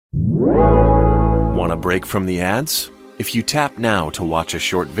Want a break from the ads? If you tap now to watch a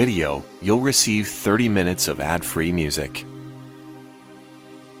short video, you'll receive 30 minutes of ad-free music.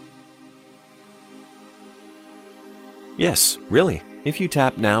 Yes, really. If you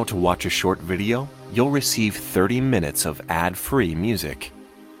tap now to watch a short video, you'll receive 30 minutes of ad-free music.